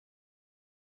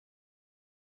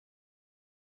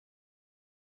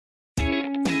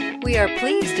We are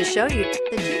pleased to show you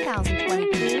the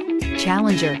 2022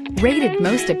 Challenger, rated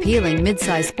most appealing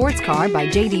midsize sports car by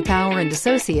J.D. Power and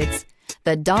Associates.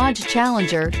 The Dodge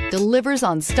Challenger delivers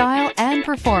on style and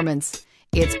performance.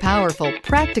 It's powerful,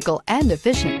 practical, and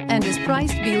efficient, and is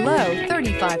priced below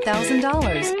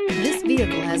 $35,000. This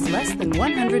vehicle has less than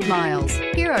 100 miles.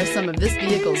 Here are some of this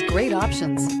vehicle's great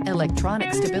options: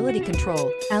 electronic stability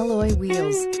control, alloy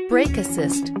wheels, brake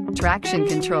assist, traction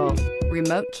control,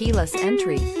 remote keyless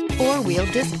entry, four-wheel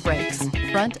disc brakes,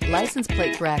 front license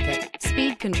plate bracket,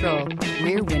 speed control,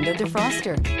 rear window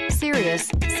defroster, Sirius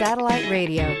satellite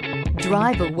radio.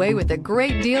 Drive away with a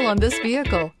great deal on this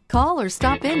vehicle. Call or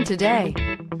stop in today.